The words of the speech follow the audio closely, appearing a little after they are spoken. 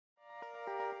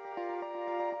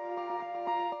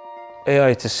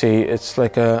AITC, it's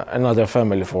like another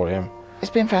family for him. It's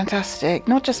been fantastic,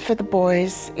 not just for the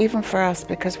boys, even for us,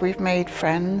 because we've made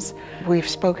friends. We've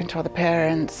spoken to other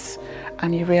parents,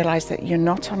 and you realise that you're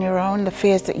not on your own. The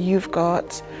fears that you've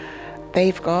got,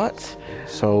 they've got.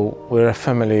 So we're a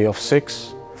family of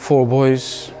 6, 4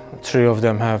 boys. 3 of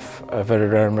them have a very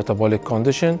rare metabolic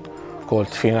condition called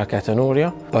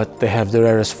phenylketonuria, but they have the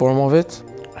rarest form of it.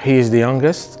 He is the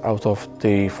youngest out of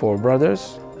the 4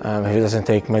 brothers. If he doesn't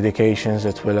take medications,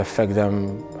 it will affect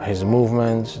his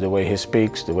movements, the way he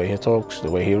speaks, the way he talks, the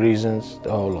way he reasons,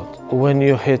 the whole lot. When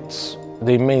you hit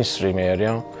the mainstream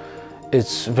area,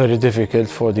 it's very difficult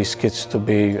for these kids to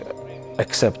be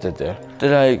accepted there.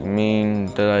 They mean,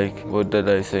 what did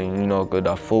they say? You're not good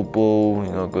at football,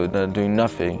 you're not good at doing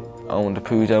nothing. I want to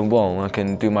prove them wrong. I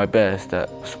can do my best at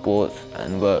sports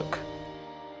and work.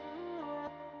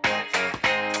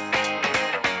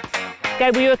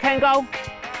 Gabriel, you okay in goal?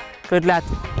 Good lad.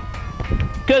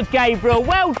 Good, Gabriel.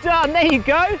 Well done. There you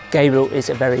go. Gabriel is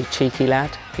a very cheeky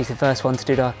lad. He's the first one to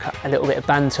do a little bit of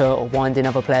banter or winding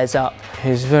other players up.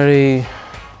 He's a very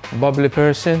bubbly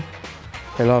person.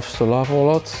 He loves to laugh a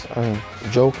lot and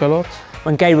joke a lot.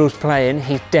 When Gabriel's playing,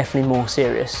 he's definitely more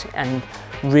serious and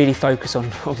really focused on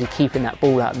obviously keeping that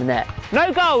ball out of the net.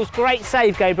 No goals. Great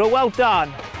save, Gabriel. Well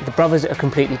done. The brothers are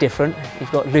completely different.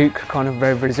 You've got Luke, kind of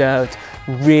very reserved,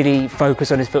 really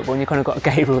focused on his football, and you've kind of got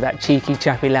Gabriel, that cheeky,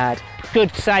 chappy lad.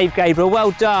 Good save, Gabriel.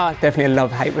 Well done. Definitely a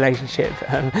love-hate relationship.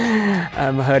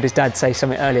 I heard his dad say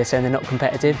something earlier saying they're not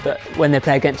competitive, but when they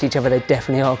play against each other, they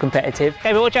definitely are competitive.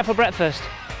 Gabriel, what do you have for breakfast?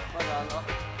 Banana.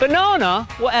 Banana?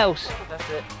 What else? That's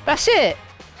it. That's it?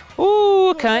 Ooh,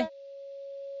 okay.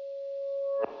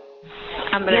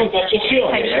 Ambulance,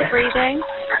 patient breathing?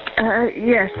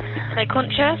 Yes. They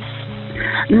conscious?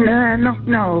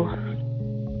 No.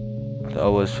 I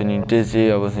was feeling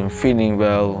dizzy, I wasn't feeling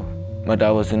well. My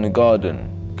dad was in the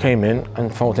garden. Came in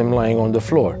and found him lying on the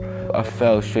floor. I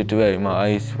fell straight away. My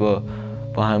eyes were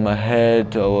behind my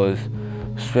head, I was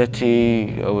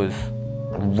sweaty, I was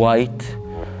white.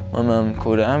 My mum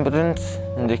called the ambulance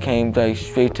and they came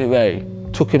straight away.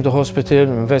 Took him to hospital,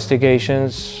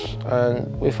 investigations,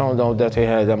 and we found out that he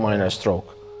had a minor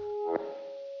stroke.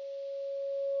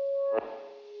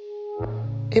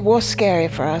 It was scary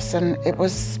for us, and it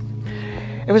was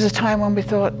a time when we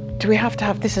thought, do we have to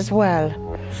have this as well?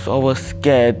 So I was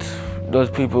scared. Those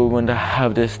people, when they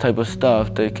have this type of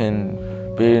stuff, they can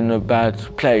be in a bad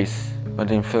place. I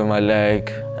didn't feel my leg,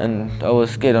 and I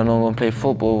was scared I'm not going to play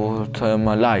football for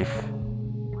my life.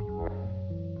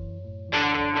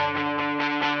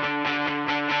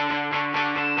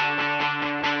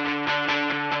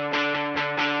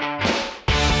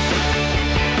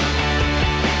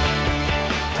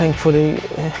 Thankfully,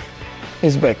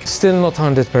 he's back. Still not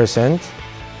 100%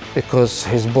 because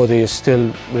his body is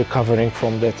still recovering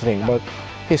from that thing, but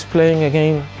he's playing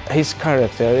again. His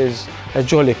character is a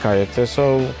jolly character,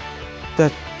 so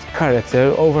that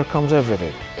character overcomes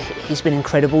everything. He's been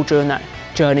incredible during that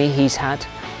journey he's had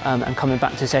and coming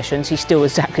back to sessions. He's still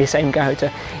exactly the same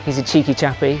character. He's a cheeky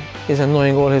chappy. He's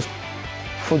annoying all his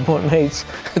football mates,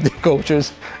 the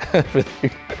coaches,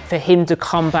 everything. For him to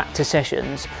come back to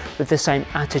sessions with the same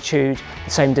attitude,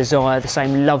 the same desire, the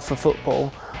same love for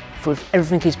football, with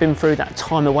everything he's been through, that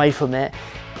time away from it,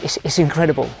 it's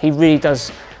incredible. He really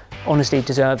does honestly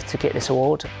deserve to get this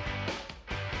award.